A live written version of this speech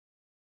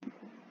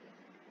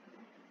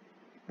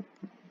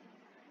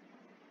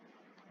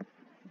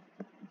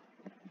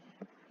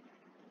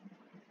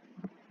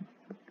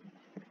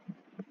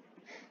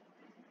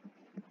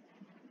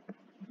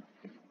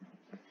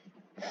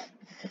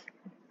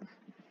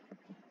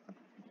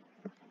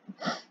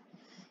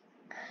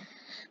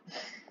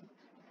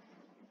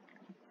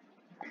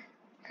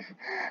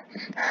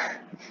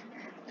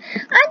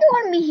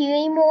want to be here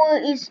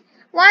anymore.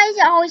 Why is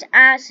it always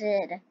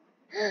acid?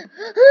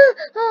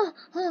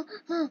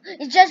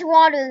 It's just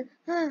water.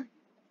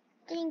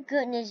 Thank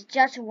goodness,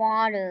 just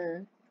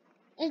water.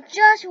 It's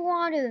just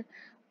water.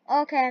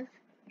 Okay,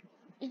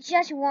 it's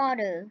just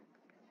water.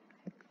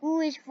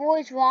 Ooh, it's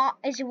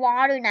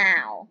water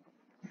now.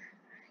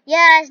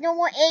 Yes, no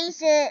more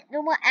acid.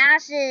 No more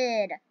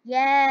acid.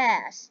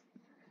 Yes.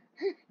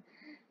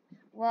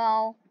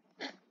 Well,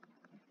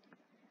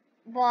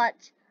 but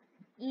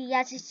you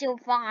have to still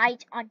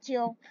fight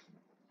until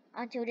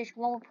there's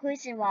one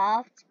person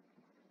left.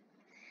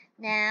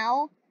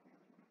 Now,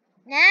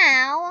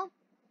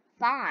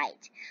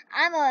 fight.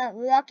 I'm a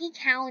lucky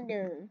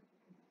calendar.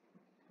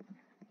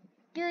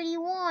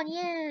 31,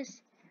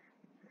 yes.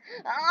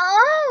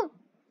 Oh!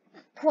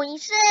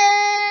 26!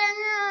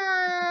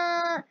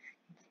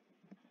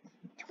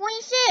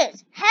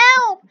 26!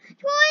 Help!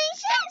 26!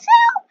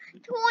 Help!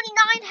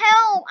 29,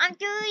 help! I'm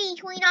 30,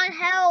 29,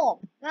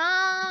 help!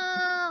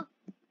 Ah!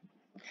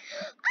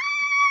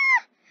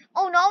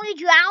 Oh no, you're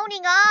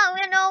drowning! Oh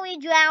no, you're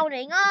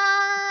drowning!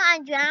 Ah!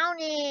 I'm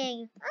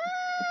drowning!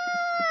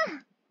 Ah!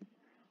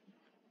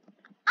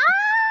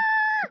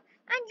 Ah!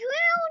 I'm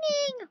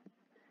drowning!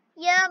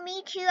 Yeah,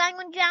 me too. I'm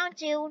gonna drown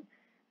soon.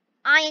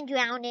 I am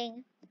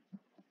drowning.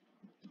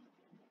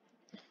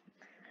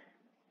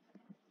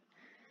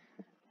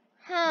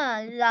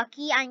 Huh,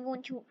 lucky I'm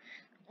winning.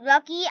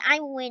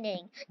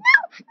 No!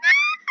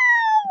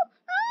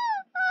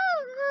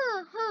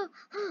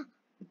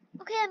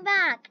 Okay, I'm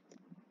back.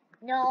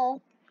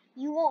 No,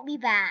 you won't be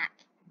back.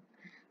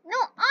 No,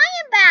 I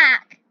am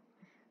back.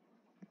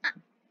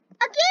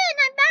 Again,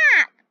 I'm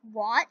back.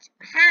 What?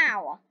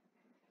 How?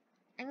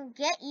 I'm gonna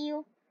get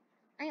you.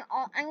 I'm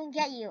gonna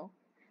get you.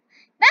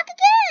 Back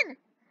again.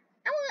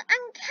 I'm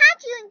gonna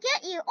catch you and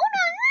get you. Oh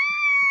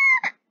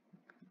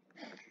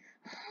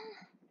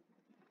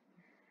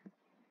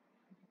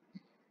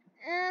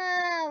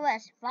no!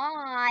 Let's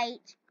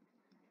fight.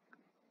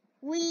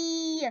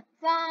 We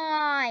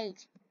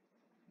fight.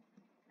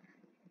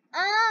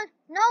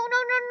 No,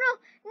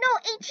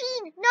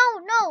 18.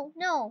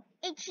 No,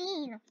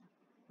 18.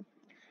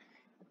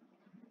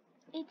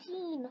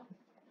 18.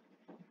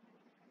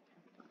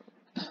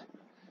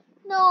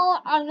 No,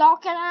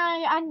 unlucky.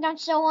 I'm not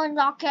so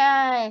unlucky.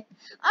 Ah!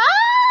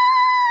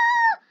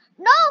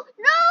 No!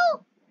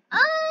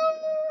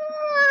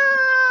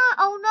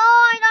 Oh no,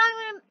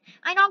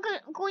 I'm not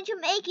going to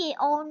make it.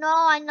 Oh no,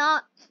 I'm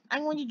not.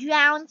 I'm going to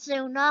drown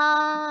soon.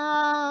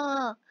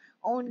 No.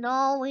 Oh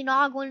no, we're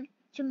not going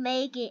to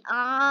make it.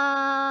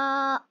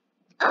 I'm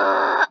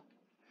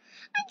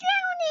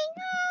drowning.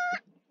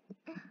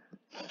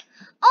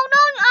 Oh no,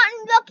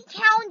 unlucky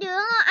calendar.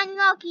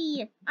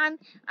 Unlucky. I'm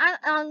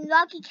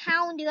unlucky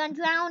calendar. I'm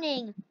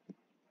drowning.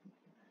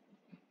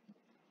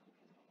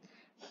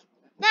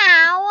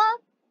 Now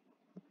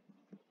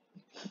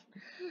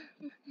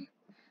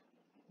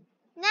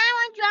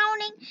I'm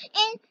drowning,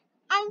 and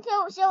I'm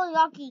so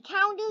lucky.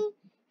 Calendar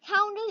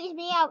is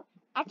made out.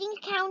 I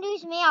think calendar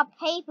is made out of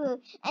paper,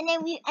 and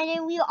then we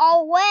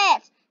all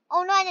wet.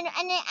 Oh no, and then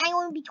I'm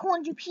going to be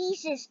torn to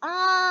pieces.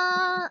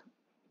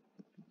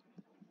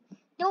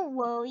 Don't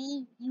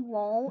worry, you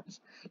won't.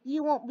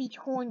 You won't be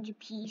torn to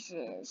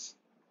pieces.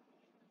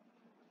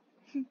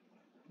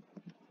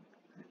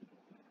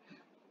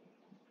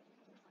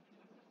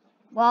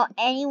 Well,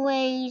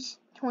 anyways,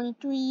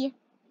 23.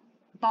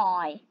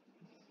 Bye.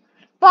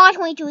 Bye,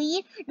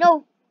 23.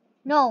 No.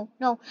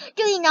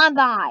 39.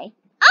 Bye.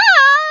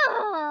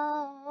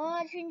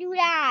 I shouldn't do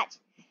that.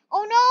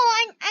 Oh no,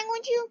 I'm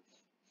going to.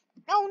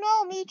 Oh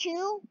no, me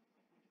too.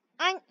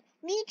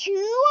 Me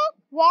too?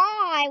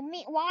 Why?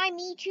 Why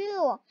me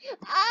too?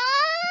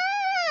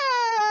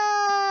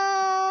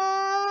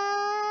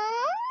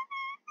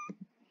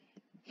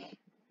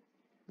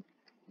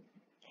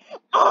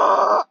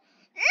 Oh!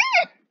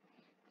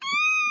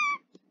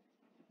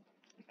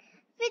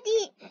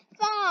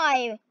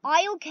 55.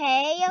 Are you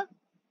okay?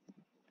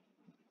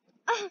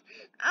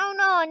 Oh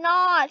no, I'm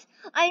not.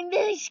 I'm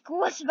really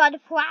squished by the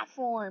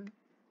platform.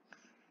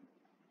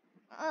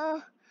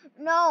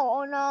 No,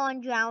 oh no,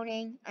 I'm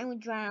drowning. I'm gonna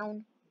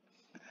drown.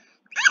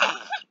 No,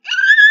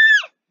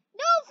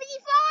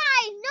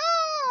 55,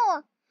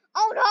 no!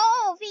 Oh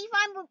no,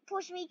 55 will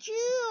push me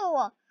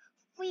too.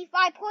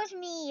 55 push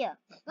me.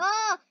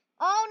 Oh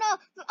no,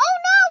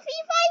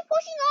 55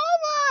 pushing all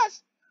of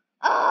us.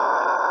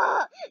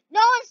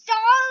 No, I'm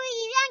sorry.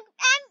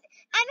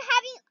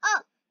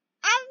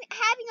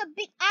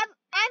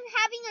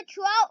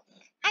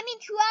 I'm in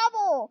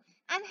trouble.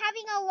 I'm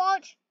having a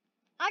large.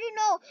 I don't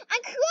know.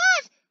 I'm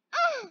crushed.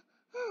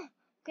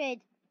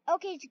 Good.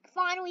 Okay,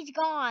 finally it's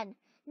gone.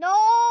 No,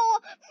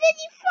 55.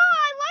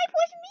 Why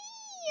push me?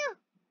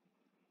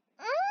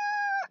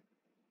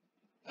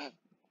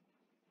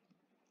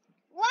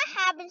 What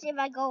happens if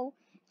I go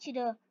to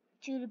the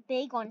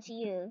big ones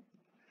here?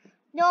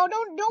 No,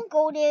 don't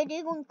go there.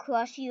 They're gonna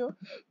crush you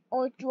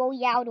or throw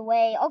you out of the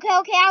way. Okay,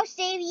 I'll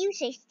save you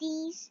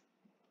 60s.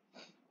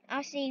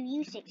 I'll save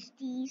you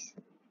 60s.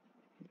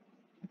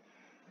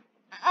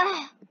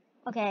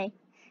 Okay.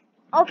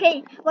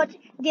 Okay, but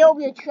there will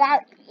be a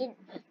trap in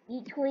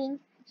between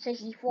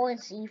 64 and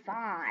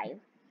 65.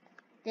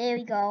 There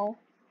we go.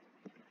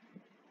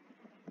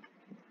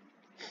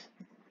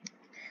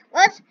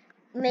 Let's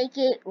make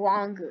it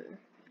longer.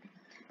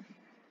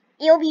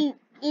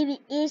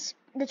 Is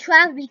the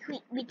trap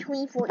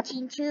between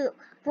 14 to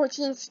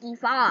 14 and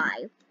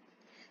 65.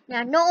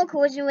 Now no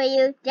collision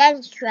radio, that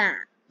is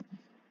trap.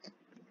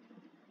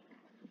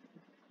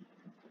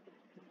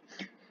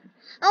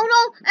 Oh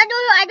no, I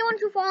don't want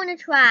to fall in a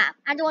trap.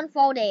 I don't want to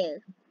fall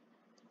there.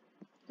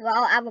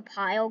 Well, I have a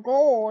pile of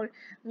gold.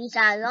 Means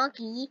I'm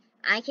lucky.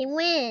 I can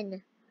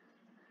win.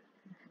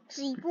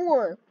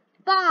 4,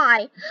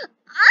 5.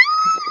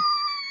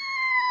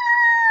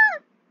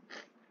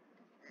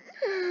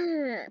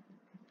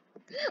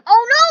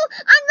 Oh no!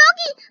 I'm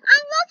lucky!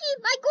 I'm lucky!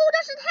 My gold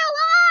doesn't help!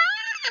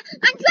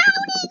 I'm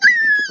drowning!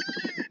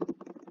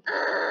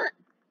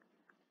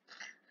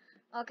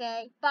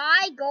 Okay,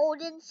 buy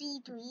golden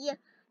C3.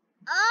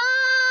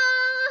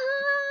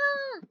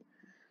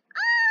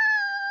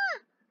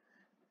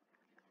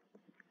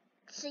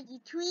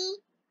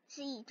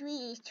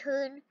 C3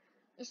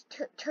 is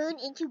turned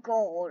into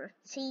gold.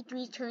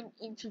 C3 turned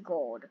into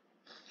gold.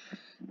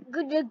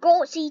 The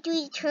gold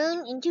C3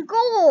 turned into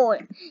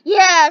gold.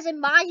 Yes,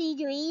 and buy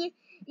C3.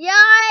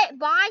 Yeah,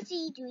 buy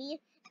C3.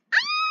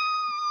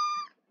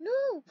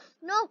 No,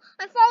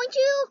 I'm falling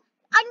too.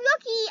 I'm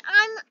lucky.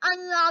 I'm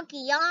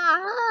unlucky. Oh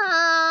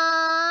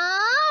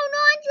no,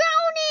 I'm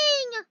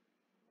drowning.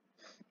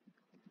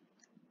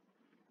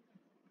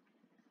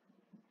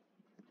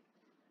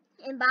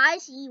 And buy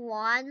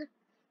C1.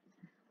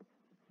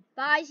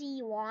 Buy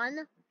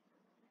C1.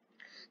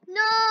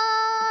 No,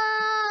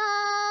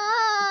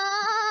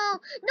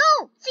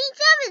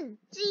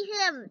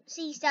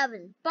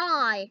 C7.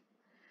 Bye.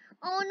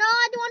 Oh no,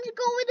 I don't want to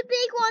go with the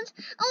big ones.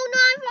 Oh no,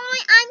 I'm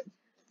falling.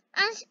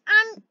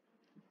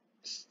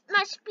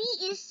 My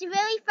speed is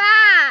very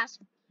fast.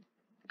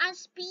 I'm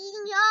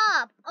speeding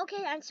up.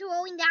 Okay, I'm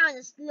slowing down. Oh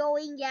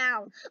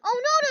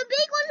no, the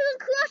big ones will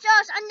crush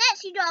us. I'm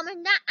next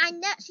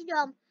to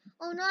them.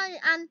 Oh no,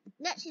 I'm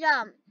next to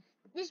them.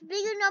 There's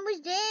bigger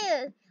numbers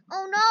there.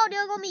 Oh no,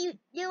 there will be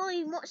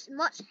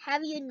much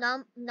heavier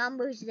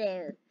numbers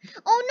there.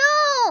 Oh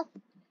no,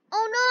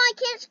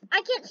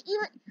 I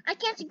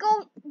can't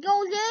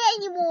go there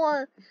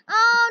anymore.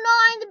 Oh no,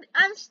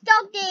 I'm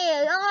stuck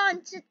there. Oh,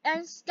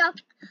 I'm stuck.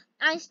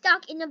 I'm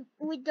stuck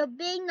with the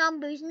big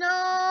numbers. No,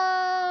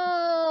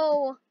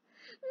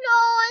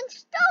 I'm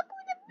stuck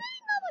with the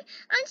big numbers.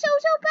 I'm so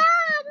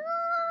bad.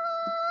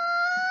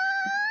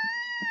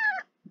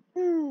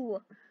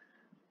 Ooh.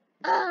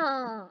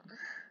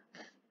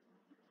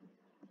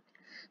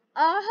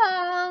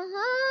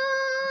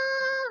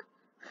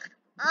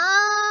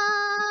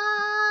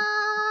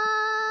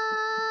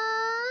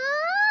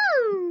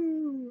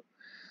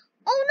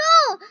 Oh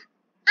no!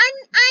 I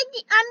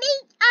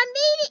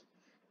made it.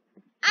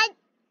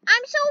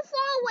 I'm so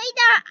far away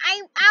that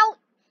I'm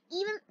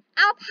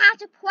out past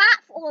the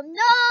platform.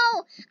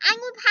 No! I'm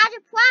going past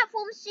the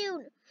platform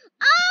soon.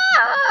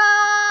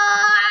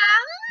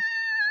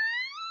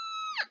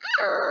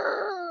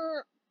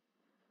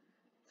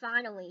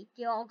 Finally,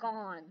 they're all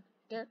gone.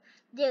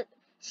 The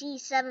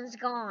C7's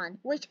gone.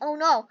 Which, oh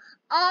no.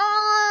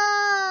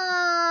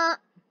 Oh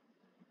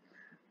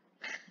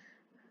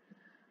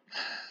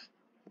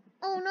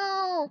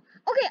no.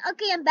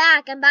 Okay, I'm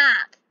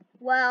back.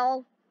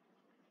 Well,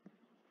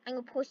 I'm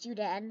gonna push you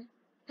then.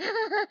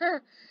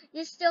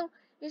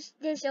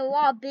 There's a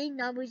lot of big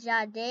numbers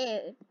out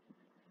there.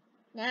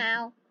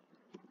 Now,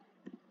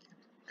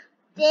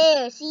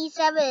 there,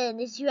 C7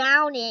 is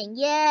drowning.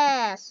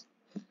 Yes.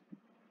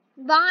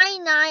 Buy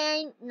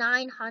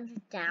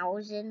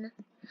 900,000.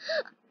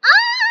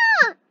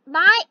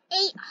 Buy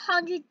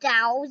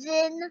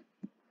 800,000.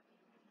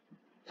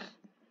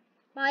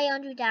 Buy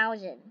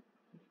 100,000.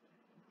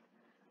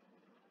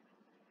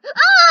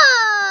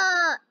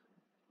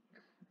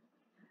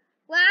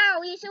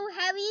 Wow, you're so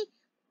heavy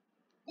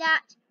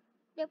that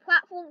the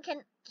platform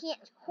can't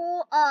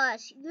hold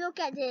us. Look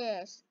at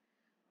this.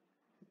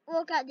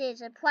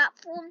 The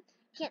platform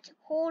can't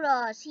hold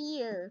us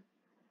here.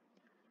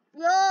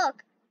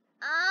 Look.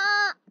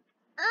 No.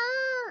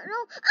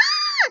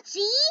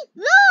 See?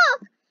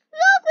 Look,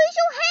 we're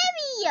so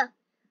heavy.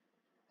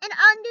 And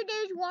under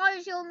this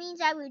water so means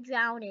that we're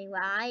drowning,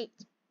 right?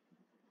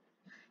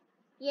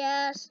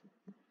 Yes.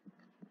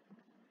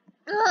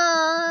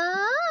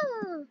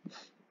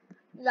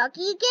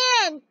 Lucky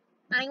again.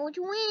 I'm going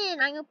to win.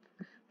 I'm going to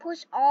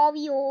push all of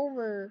you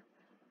over.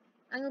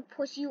 I'm going to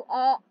push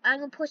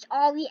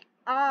all of you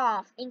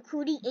off,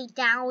 including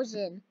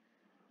 8,000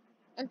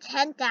 and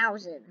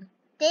 10,000.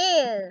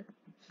 There.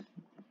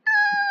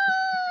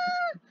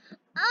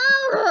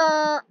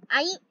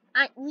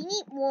 We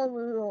need more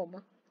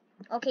room.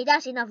 Okay,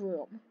 that's enough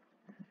room.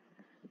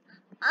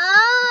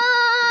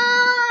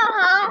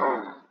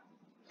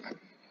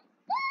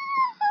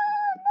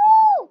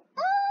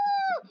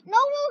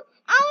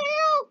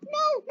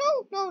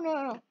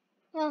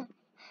 No.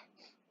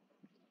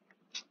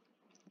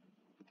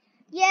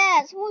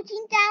 Yes, Yes,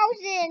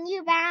 14,000.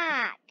 You're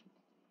back.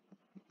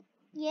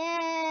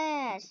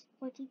 Yes,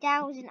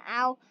 14,000.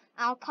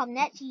 I'll come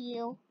next to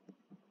you.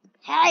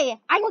 Hey,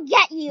 I will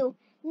get you.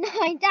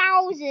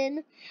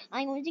 9,000.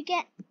 I'm going to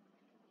get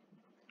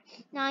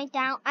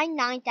 9,000. I'm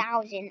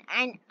 9,000,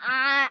 and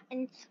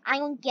I'm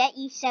going to get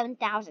you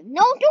 7,000.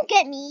 No, don't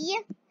get me.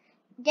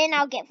 Then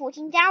I'll get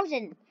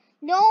 14,000.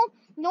 No,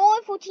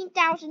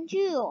 14,000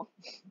 too.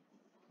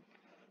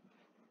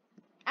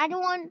 I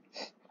don't want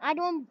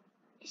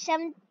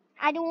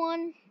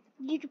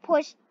you to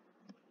push.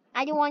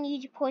 I don't want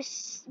you to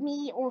push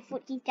me or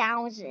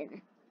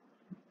 14,000.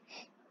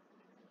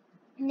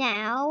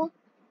 Now,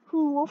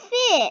 who will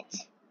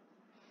fit?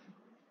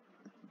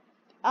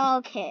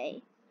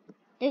 Okay,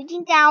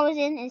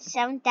 13,000 and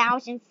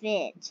 7,000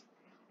 fit.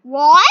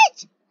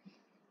 What?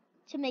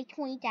 To make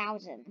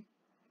 20,000.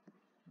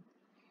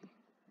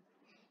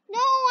 No,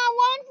 I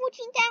want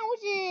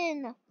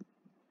 14,000.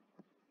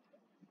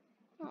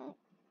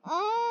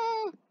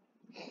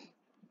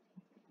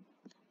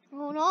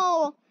 Oh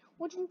no,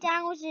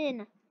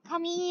 14,000.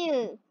 Come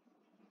here.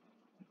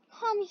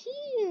 Come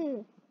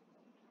here.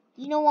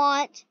 You know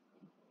what?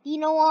 Hey, you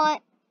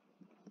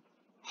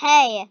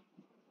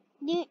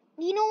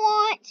know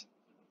what?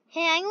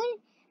 Hey, I'm going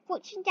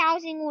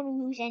 14,000 going to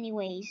lose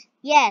anyways.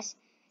 Yes,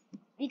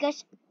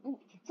 because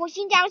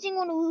 14,000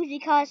 going to lose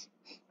because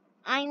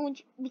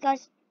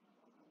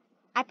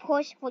I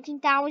pushed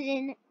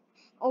 14,000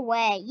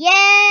 away.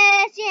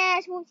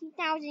 Yes,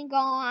 14,000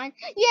 gone.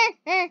 Yes.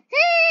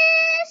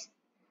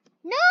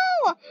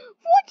 No,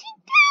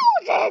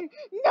 14,000.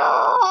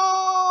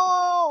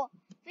 No,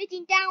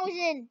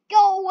 15,000.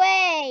 Go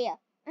away.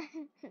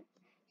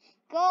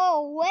 Go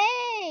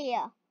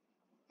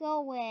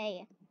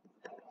away.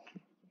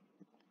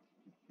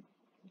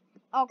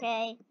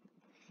 Okay.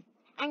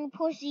 I'm gonna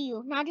push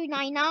you.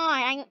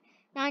 999.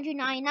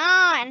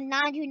 999.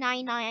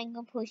 999. I'm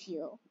gonna push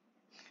you.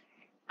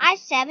 I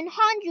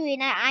 700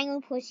 and I'm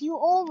gonna push you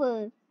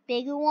over.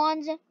 Bigger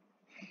ones.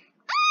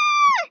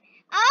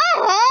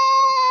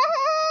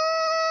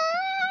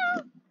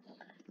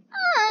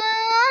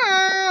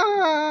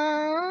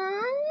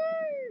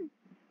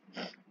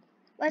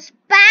 Let's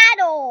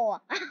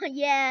battle.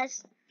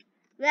 Yes.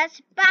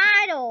 Let's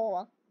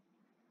battle.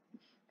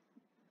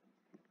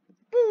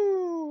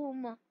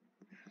 Boom.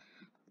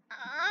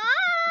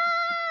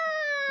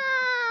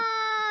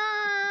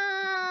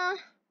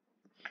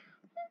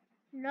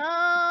 No.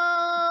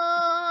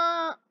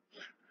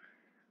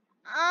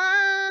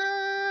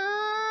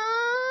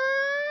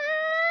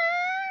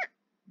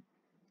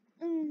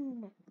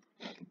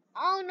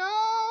 Oh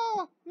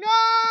no.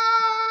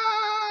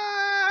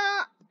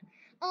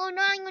 Oh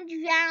no, I'm gonna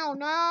drown.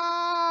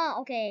 No.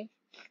 Okay.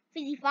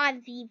 55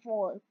 and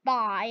 54.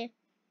 Bye.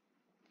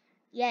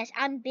 Yes,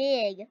 I'm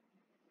big.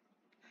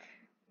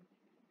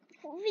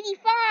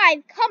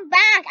 55. Come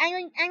back.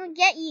 I'm gonna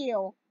get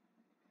you.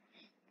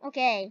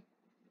 Okay.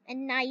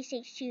 And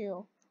 96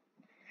 too.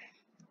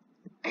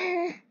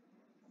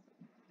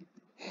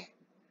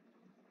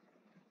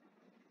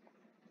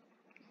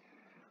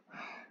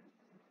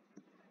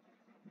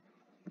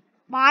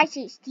 By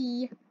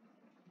 60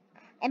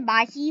 and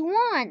by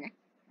C1.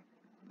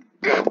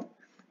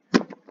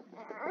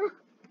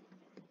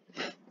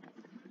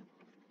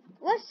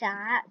 What's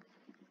that?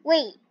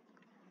 Wait.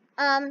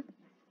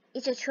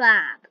 It's a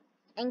trap.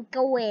 And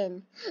go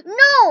in.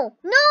 No!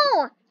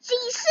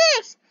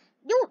 C6!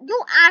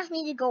 Don't ask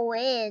me to go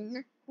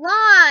in.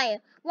 Why?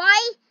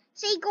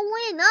 Say go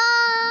in.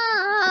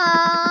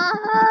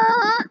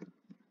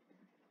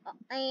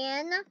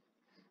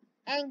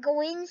 And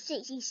go in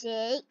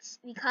 66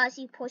 because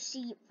he pushed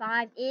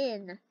C5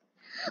 in.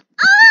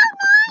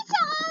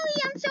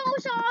 I'm so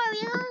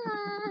sorry.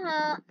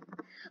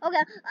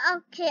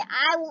 Okay,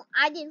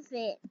 I didn't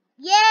fit.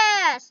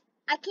 Yes,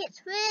 I can't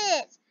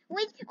fit.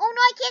 Wait, oh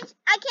no, I can't fit.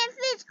 I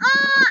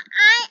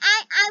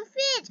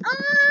fit.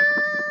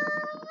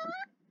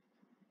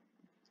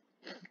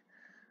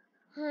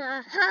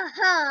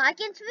 I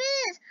can't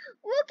fit.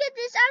 Look at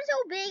this, I'm so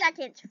big, I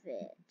can't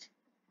fit.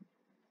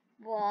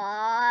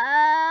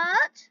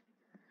 What?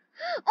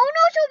 Oh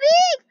no, so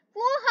big!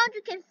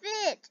 400 can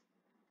fit.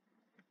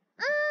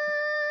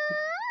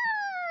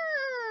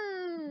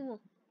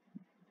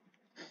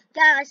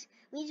 Guys,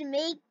 we should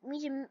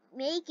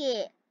make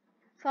it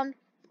from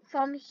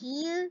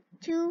here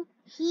to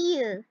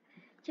here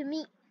to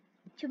meet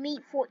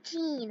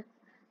 14.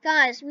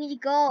 Guys, we need to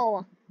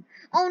go.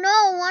 Oh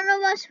no, one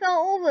of us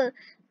fell over.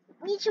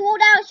 We need to slow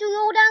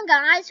down,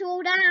 guys,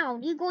 slow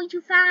down. You're going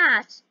too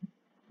fast.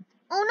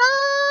 Oh no!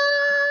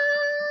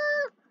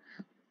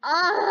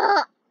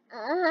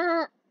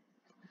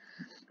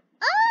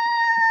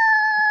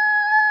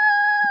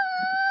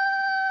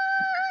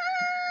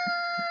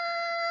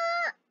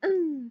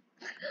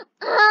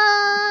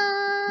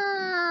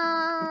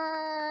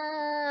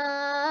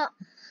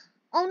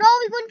 Oh no,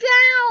 we're going to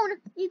drown!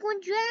 You're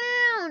going to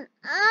drown!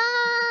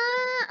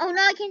 Oh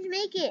no, I can't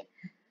make it.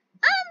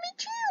 Me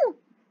too!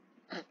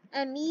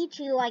 And me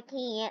too, I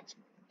can't.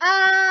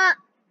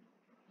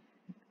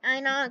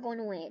 I'm not going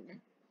to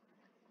win.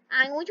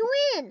 I'm going to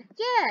win.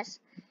 Yes.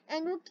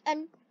 And look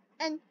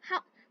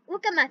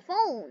look at my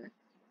phone.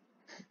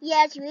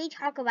 Yes, you need to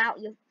talk about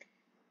your.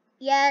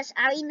 Yes,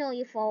 I already know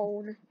your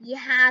phone. You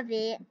have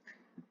it.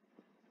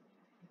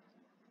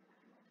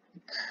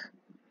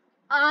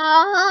 54.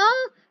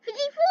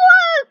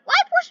 Why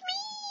push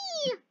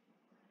me?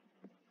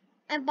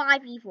 And buy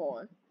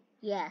 54.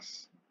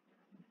 Yes.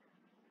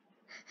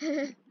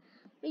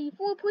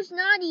 54 push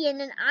 90, and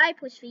then I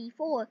push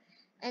 54,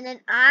 and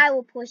then I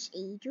will push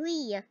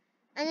 83,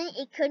 and then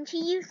it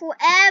continues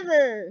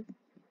forever.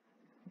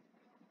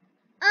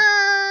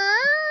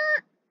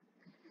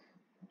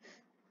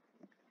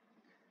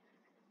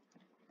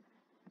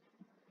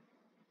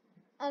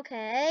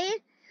 Okay.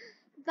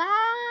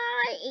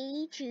 Bye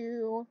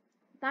 82.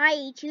 Bye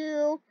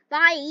 82.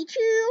 Bye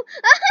 82.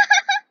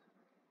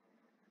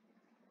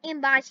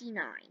 And bye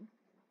C9.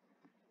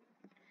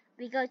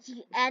 Because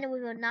you end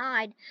with a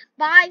 9.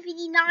 Bye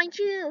 59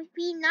 too.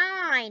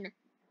 P9.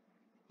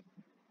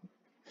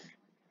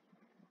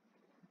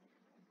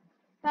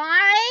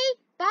 Bye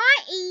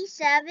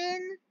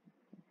 87.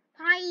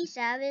 Bye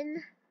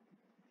 87.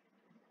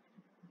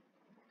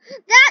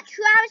 That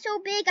trap is so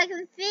big I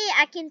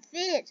can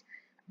fit.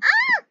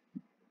 Ah!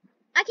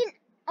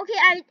 Okay,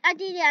 I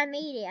did it, I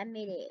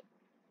made it.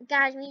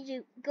 Guys, we need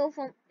to go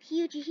from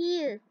here to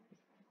here.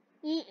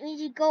 We need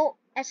to go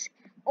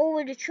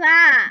over the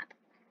trap.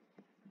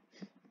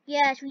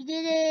 Yes, we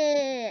did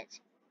it.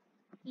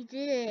 We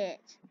did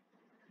it.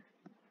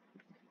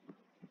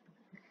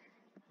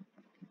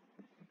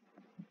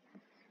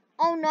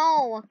 Oh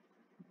no.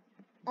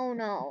 Oh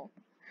no.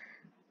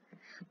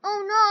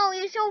 Oh no,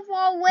 you're so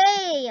far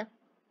away.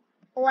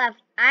 Oh,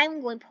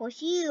 I'm going to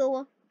push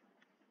you.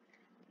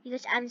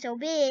 Because I'm so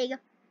big.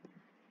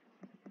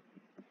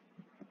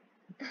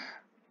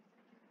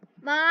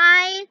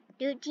 My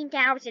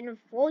 13,000 and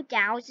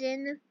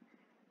 4,000.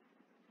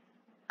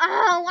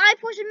 Oh, why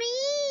push me?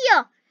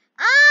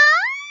 Ah!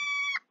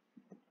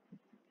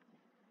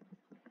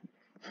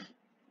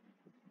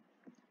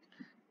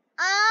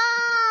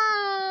 Oh!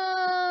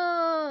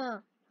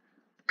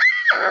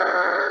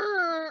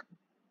 Ah!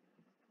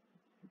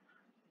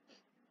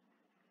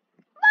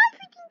 My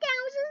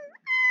 15,000.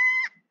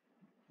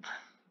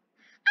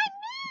 I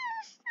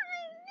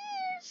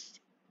missed.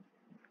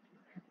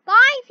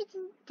 Bye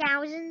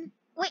 15,000.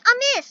 Wait, I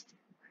missed.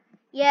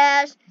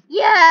 Yes.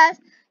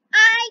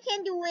 I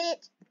can do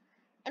it.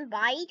 And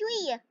bye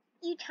 3.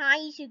 You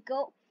tiny should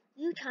go.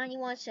 You tiny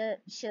wants to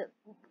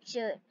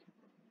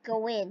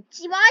go in.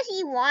 See why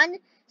he won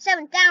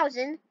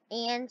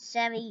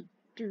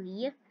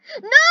 7,073.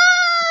 No!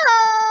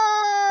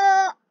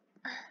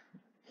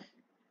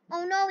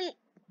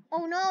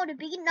 Oh no, the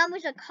big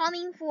numbers are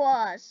coming for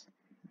us.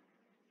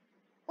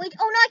 Wait,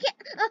 oh no, I can't.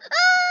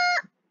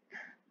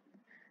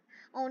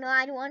 Oh no,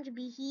 I don't want to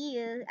be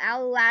here. I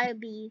would rather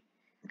be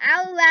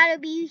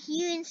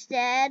here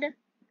instead.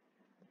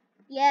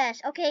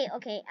 Yes, okay,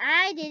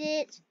 I did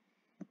it.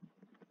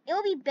 It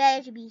would be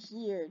better to be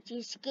here to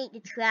escape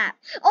the trap.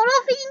 Oh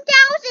no,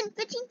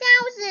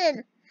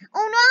 15,000!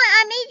 Oh no,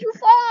 I made it too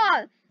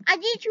far. I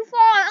did it too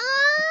far.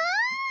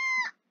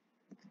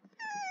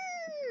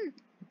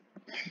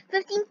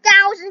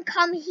 15,000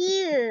 come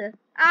here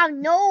out of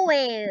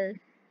nowhere.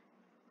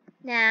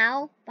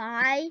 Now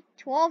buy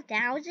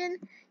 12,000.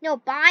 No,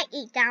 buy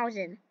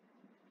 8,000.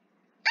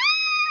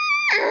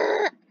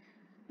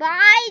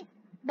 Buy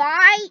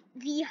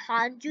the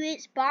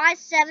hundreds. Buy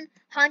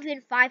 700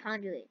 and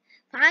 500.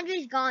 500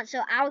 is gone,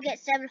 so I will get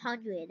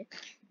 700.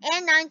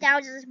 And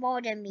 9,000 is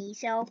more than me,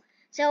 so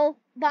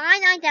buy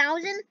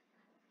 9,000.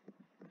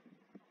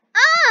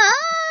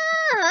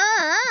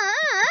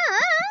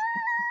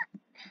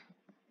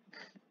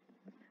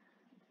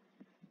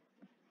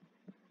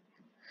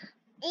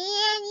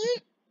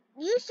 And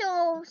you're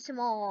so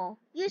small.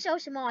 You're so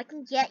small. I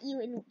can get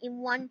you in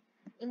one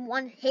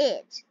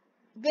hit.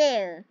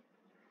 There.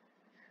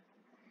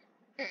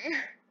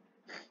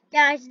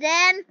 Guys,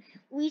 then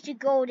we should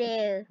go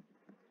there.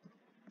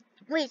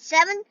 Wait,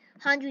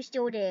 700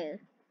 still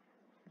there.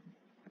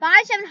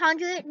 Buy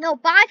 700. No,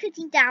 buy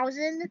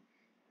 15,000.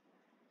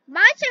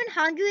 Buy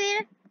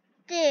 700.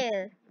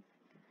 There.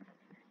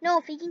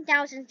 No,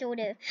 15,000 still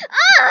there.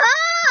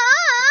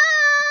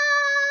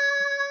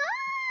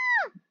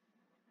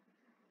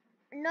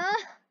 No.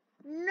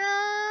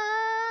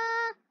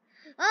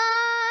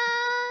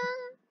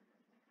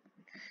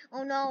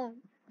 Oh no.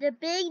 The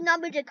big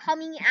numbers are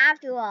coming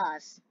after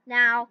us.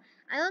 Now,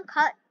 I'm gonna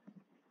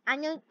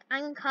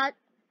cut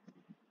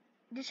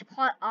this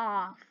part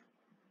off.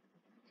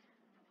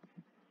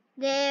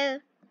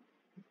 There.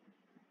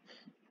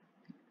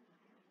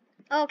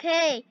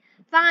 Okay,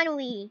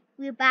 finally,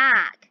 we're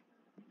back.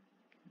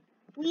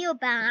 We are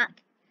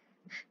back.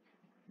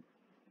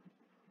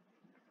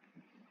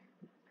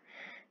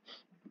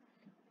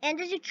 And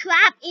there's a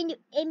trap in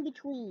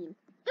between.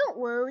 Don't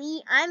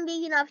worry, I'm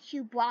big enough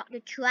to block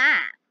the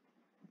trap.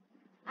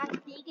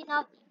 I'm big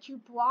enough to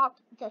block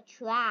the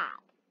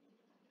trap.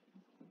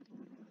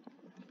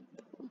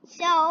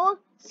 So,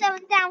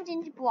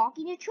 7,000 is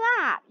blocking the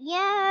trap.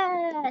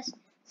 Yes.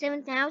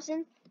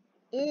 7,000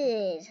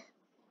 is.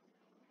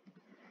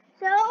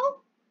 So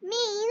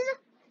means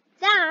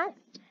that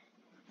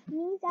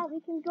we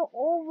can go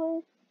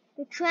over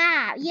the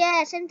trap.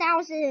 Yeah,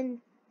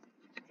 7,000.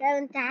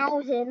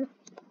 7,000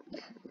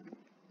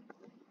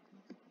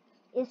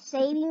 is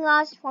saving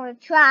us from the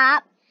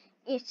trap.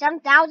 If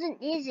 7,000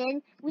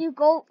 isn't, we'll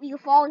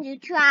fall into the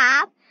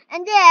trap,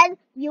 and then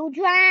we'll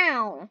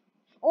drown.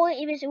 Or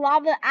if it's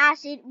lava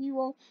acid, we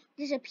will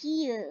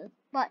disappear.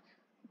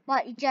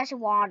 But it's just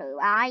water,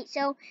 right?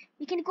 So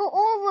we can go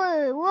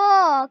over.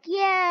 Look,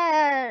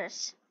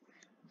 yes.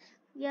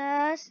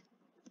 Yes.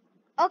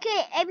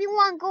 Okay,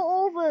 everyone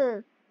go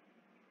over.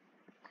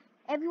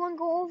 Everyone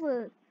go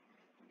over.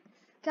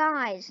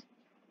 Guys.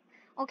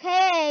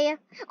 Okay.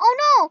 Oh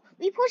no!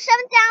 We pushed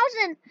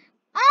 7,000.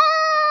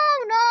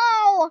 Oh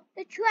no!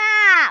 The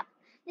trap.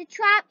 The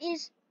trap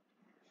is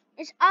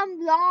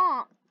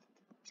unblocked.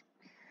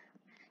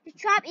 The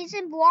trap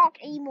isn't blocked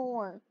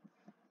anymore.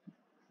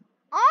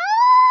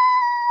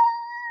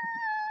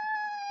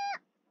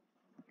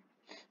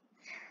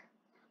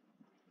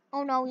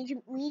 Oh no, we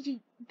need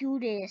to do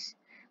this.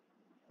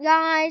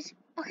 Guys,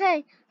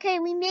 okay,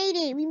 we made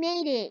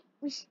it.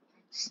 We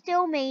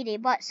still made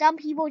it, but some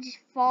people just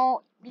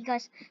fall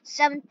because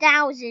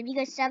 7,000.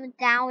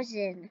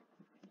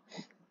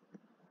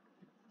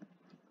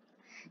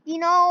 You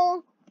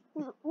know,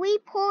 we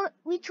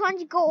trying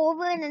to go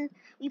over, and then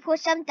we put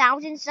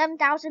 7,000.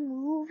 7,000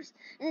 moves,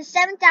 and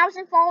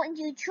 7,000 fall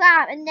into a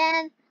trap, and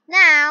then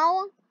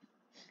now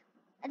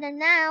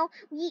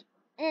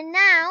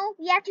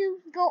we have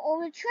to go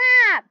over the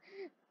trap.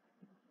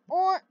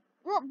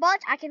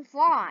 But I can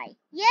fly.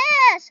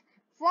 Yes,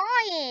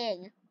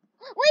 flying.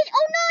 Wait,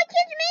 oh no, I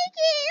can't make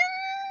it.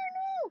 Oh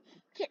no.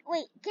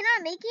 Can I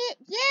make it?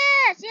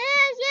 Yes,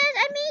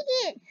 I make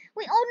it.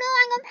 Wait, oh no,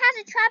 I'm gonna pass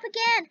the trap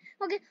again.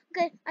 Okay,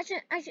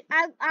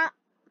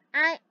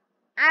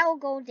 I will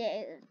go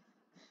there.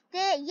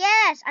 There,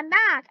 yes, I'm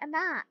back.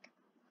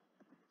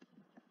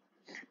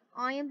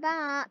 I am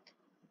back.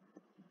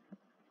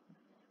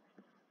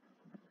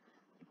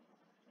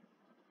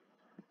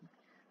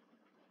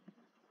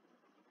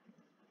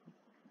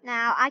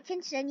 Now, I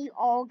can send you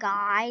all,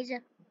 guys.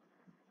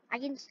 I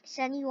can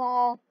send you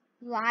all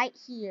right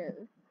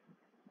here.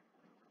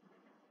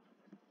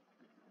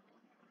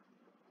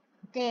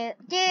 There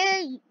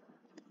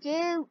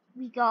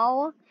we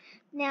go.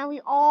 Now we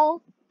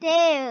all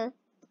there.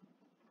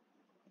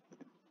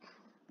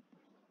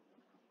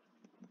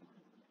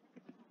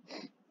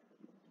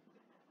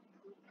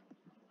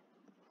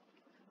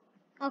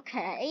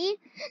 Okay.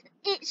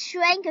 It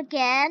shrank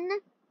again.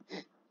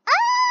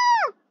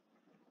 Ah!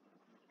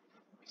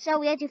 So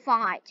we have to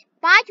fight.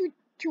 Buy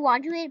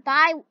 200,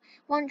 buy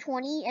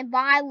 120, and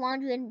buy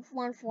 100 and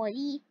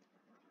 140.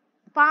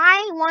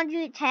 Buy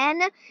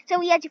 110. So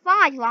we have to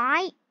fight,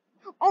 right?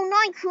 Oh no,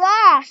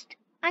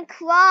 I'm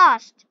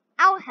crushed.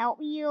 I'll help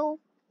you.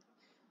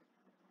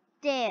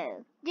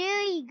 There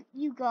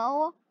you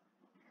go.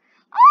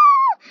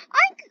 Oh,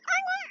 I want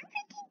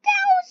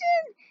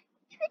 15,000.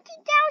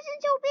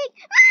 15,000 so big.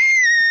 Ah!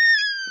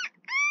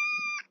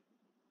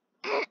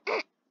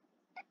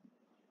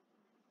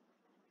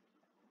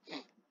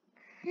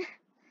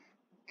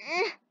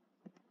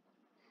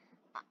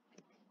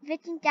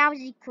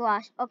 15,000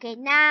 crushed. Okay,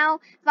 now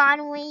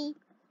finally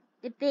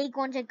the big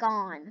ones are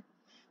gone.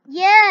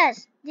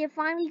 Yes, they're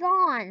finally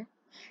gone.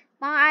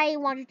 Buy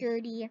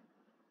 130.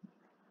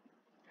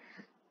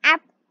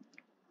 At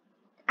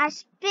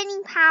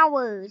spinning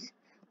powers.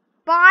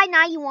 Buy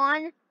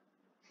 91,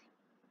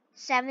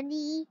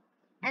 70,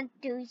 and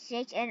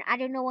 36, and I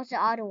don't know what's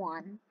the other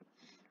one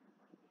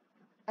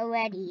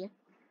already.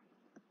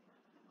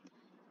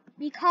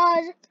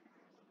 Because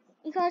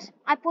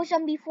I put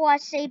them before I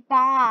say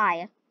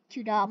bye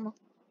to them.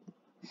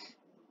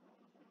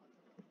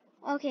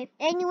 Okay,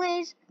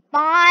 anyways,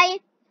 buy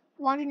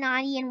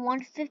 190 and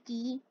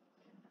 150.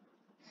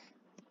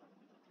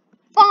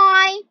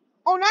 Buy.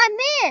 Oh no, I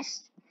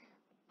missed.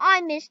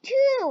 I missed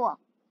too.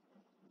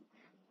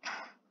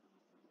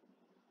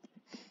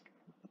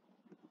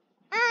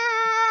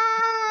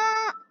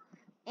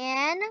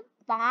 And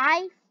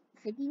buy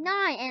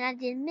 59, and I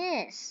did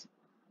miss.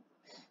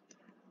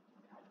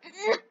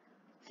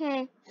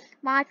 Okay,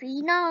 buy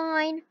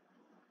 59.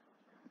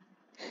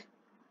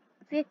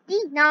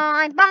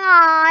 59,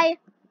 bye.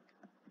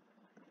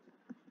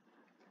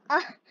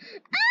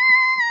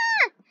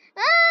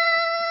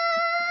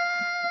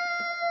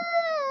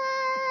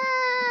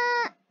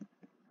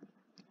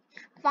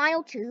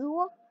 Final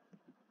two.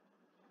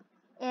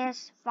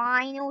 Yes,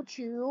 final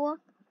two.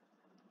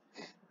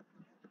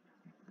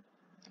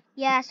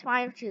 Yes,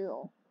 final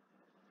two.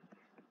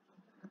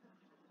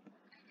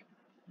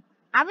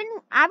 I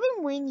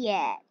haven't win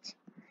yet.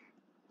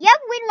 You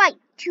haven't win like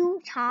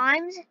 2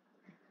 times,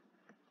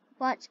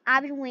 but I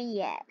haven't win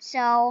yet.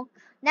 So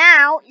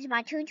now it's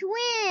my turn to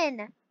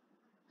win.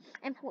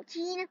 And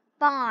 14,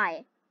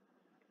 bye.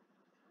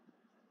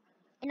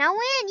 And I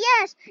win.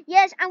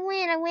 Yes, I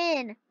win. I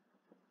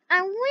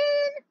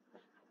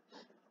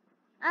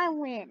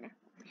win.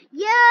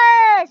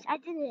 Yes, I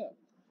did it.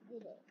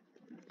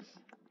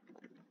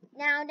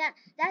 Now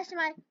that's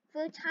my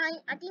first time.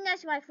 I think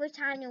that's my first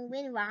time to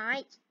win,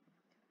 right?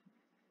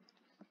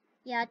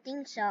 Yeah, I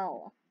think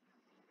so.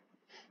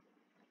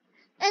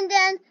 And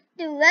then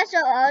the rest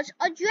of us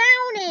are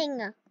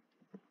drowning.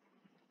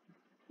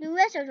 The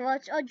rest of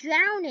us are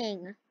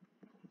drowning.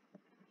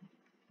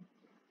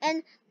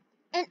 And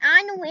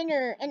I'm the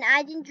winner, and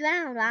I didn't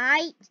drown,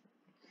 right?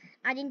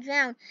 I didn't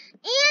drown.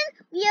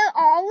 And we are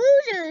all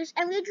losers,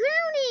 and we're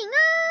drowning.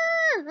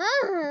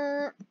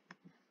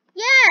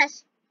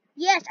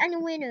 Yes, I'm the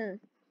winner.